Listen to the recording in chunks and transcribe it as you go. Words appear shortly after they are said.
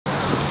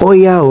Oh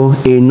yeah,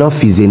 oh,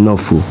 enough is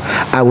enough.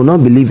 Oh. I will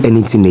not believe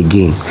anything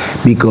again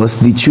because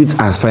the truth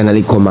has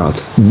finally come out.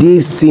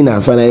 This thing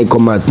has finally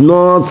come out.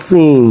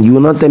 Nothing. You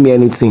will not tell me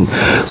anything.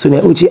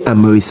 Sonia, Uche and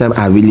Maurice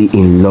are really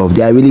in love.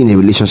 They are really in a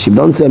relationship.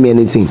 Don't tell me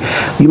anything.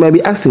 You might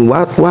be asking,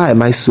 why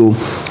am I so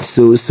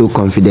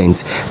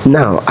confident?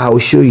 Now, I will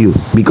show you,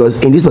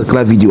 because in this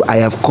particular video, I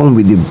have come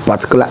with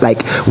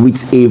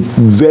with a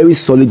very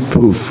solid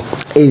proof.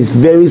 It's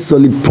very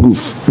solid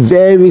proof.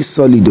 Very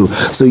solid though.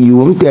 So you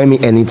won't tell me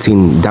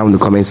anything down the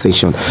comment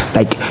section.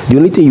 Like, the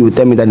only thing you will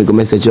tell me down the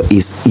comment section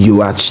is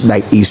you are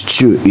it's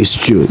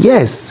true.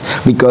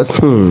 Yes, because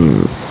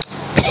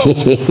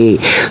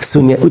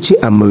Sonia, Uche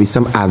and Maurice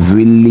have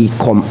really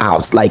come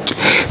out. Like,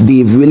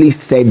 they've really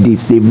said it.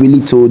 They've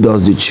really told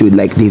us the truth.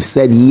 Like, they've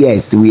said,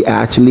 yes, we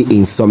are actually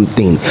in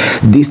something.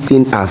 This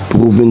thing have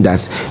proven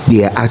that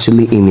they are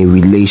actually in a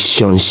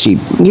relationship.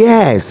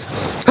 Yes.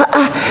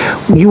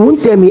 You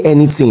won't tell me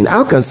anything.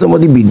 How can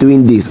somebody be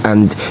doing this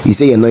and you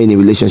say you're not in a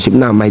relationship?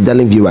 Now, my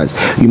darling viewers,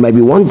 you might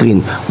be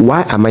wondering,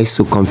 why am I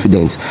so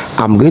confident?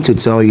 I'm going to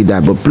tell you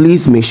that, but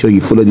please make sure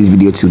you follow this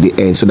video to the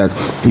end so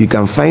that you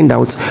can find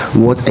out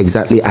what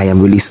exactly I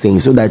am really saying,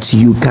 so that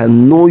you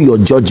can know your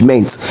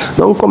judgment.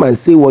 Don't come and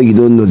say what you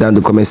don't know down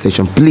the comment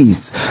section.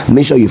 Please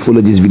make sure you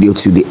follow this video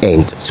to the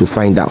end to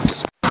find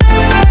out.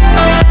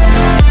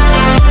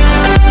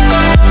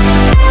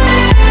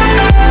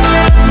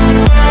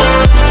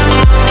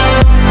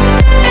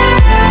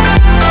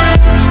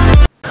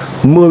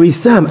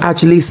 Maurice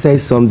actually said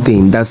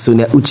something that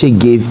Sonia Uche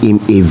gave him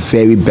a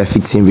very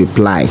befitting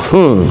reply.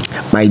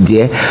 My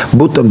dear,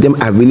 both of them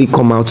have really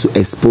come out to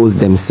expose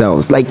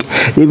themselves. Like,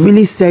 they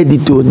really said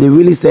it too. They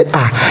really said,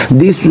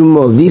 these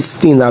rumors, these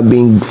things have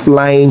been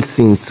flying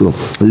since, so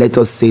let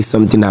us say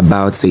something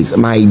about it.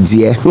 My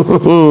dear,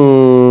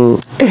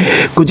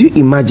 could you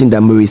imagine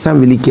that Maurice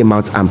really came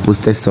out and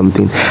posted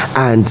something,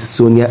 and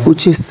Sonia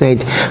Uche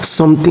said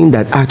something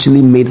that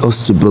actually made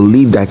us to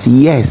believe that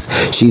yes,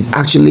 she's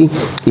actually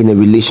in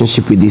a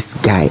relationship with this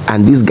guy,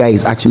 and this guy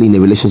is actually in a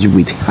relationship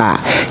with her.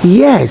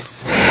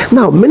 Yes.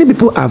 Now, many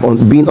people have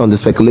been on the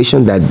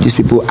speculation that these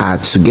people are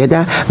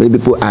together. Many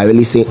people are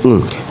really saying,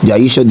 are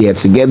you sure they are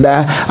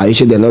together? Are you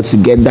sure they're not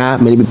together?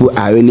 Many people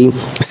are really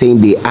saying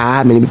they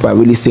are. Many people are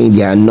really saying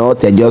they are not.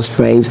 They're just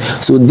friends.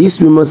 So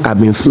these rumors have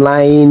been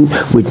flying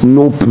with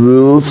no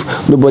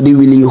proof. Nobody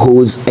really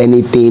holds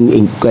anything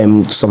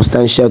in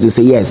substantial to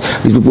say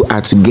yes, these people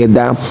are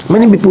together.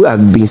 Many people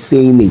have been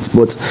saying it,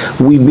 but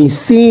we've been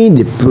seeing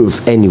the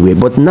proof anyway.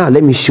 But now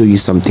let me show you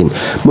something.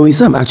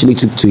 Maurice actually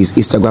took to his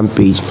Instagram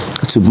page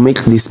to make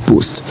this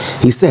post.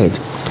 He said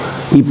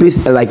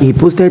he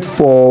posted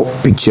four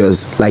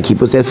pictures. Like, he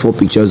posted 4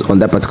 pictures on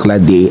that particular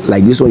day,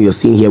 like this one you're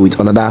seeing here,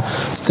 with another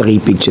 3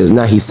 pictures.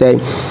 Now he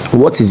said,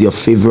 what is your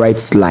favorite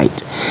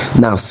slide?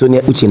 Now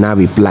Sonia Uche now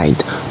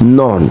replied,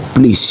 none,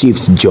 please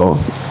shift jaw.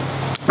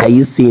 Are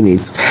you seeing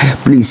it?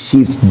 Please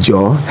shift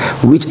jaw,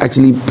 which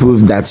actually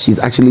proved that she's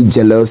actually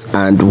jealous.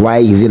 And why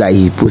is it that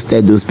he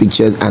posted those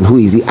pictures, and who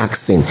is he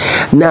asking?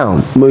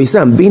 Now, Maurice,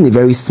 being a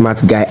very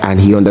smart guy, and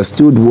he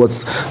understood what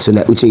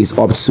Sonia Uche is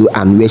up to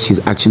and where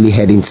she's actually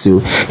heading to,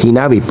 he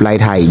now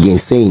replied her again,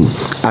 saying,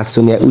 at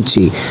Sonia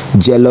Uche,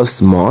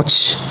 jealous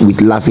much,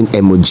 with laughing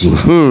emoji.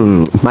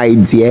 My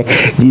dear,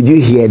 did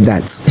you hear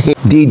that?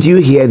 Did you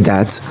hear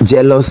that?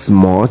 Jealous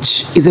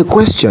much is a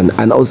question.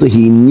 And also,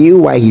 he knew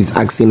why he's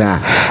asking her,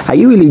 are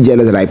you really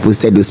jealous that I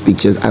posted those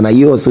pictures? And are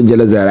you also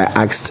jealous that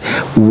I asked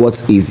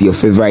what is your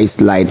favorite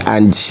slide?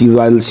 And he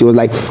was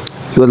like,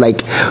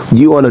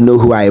 do you want to know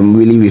who I am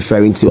really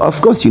referring to?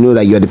 Of course, you know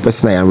that you're the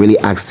person I am really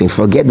asking.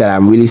 Forget that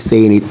I'm really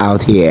saying it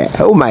out here.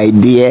 Oh my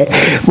dear,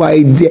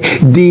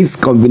 this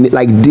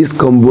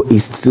combo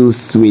is too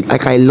sweet.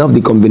 Like, I love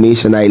the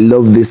combination. I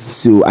love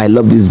this too. I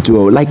love this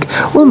duo. Like,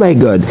 oh my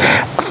god,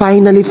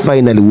 finally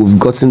we've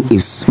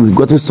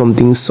gotten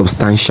something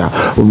substantial.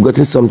 We've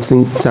gotten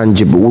something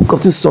tangible. We've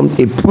gotten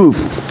a proof.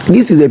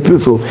 This is a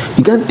proof.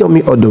 You can't tell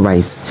me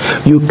otherwise.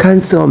 You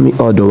can't tell me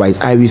otherwise.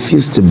 I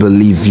refuse to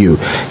believe you.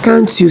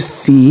 Can't you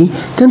see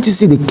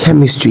the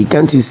chemistry?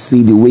 Can't you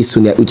see the way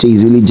Sonia Uche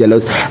is really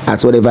jealous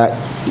at whatever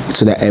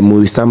Sonia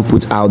Maurice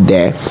put out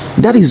there?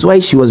 That is why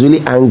she was really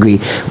angry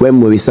when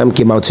Maurice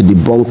came out to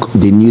debunk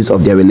the news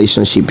of their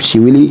relationship. She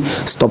really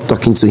stopped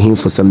talking to him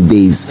for some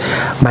days.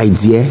 My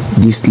dear,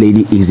 this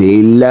lady is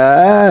a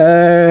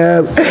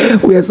love.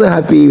 We are so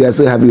happy. I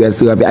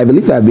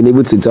believe I've been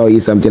able to tell you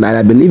something, and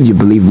I believe you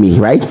believe me,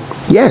 right?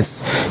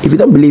 Yes. If you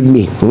don't believe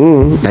me,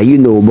 now you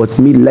know. But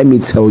let me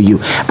tell you,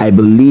 I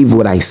believe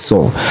what I saw.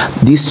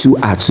 These two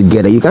are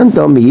together. You can't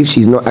tell me if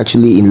she's not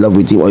actually in love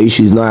with him, or if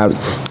she's not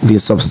having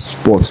some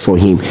support for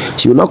him.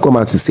 She will not come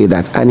out to say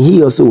that, and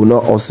he also will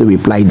not also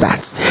reply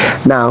that.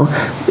 Now,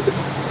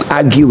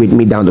 argue with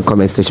me down the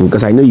comment section,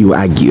 because I know you will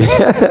argue.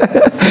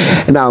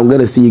 Now I'm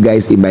gonna see you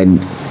guys in my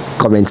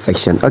comment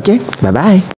section. Okay, bye bye.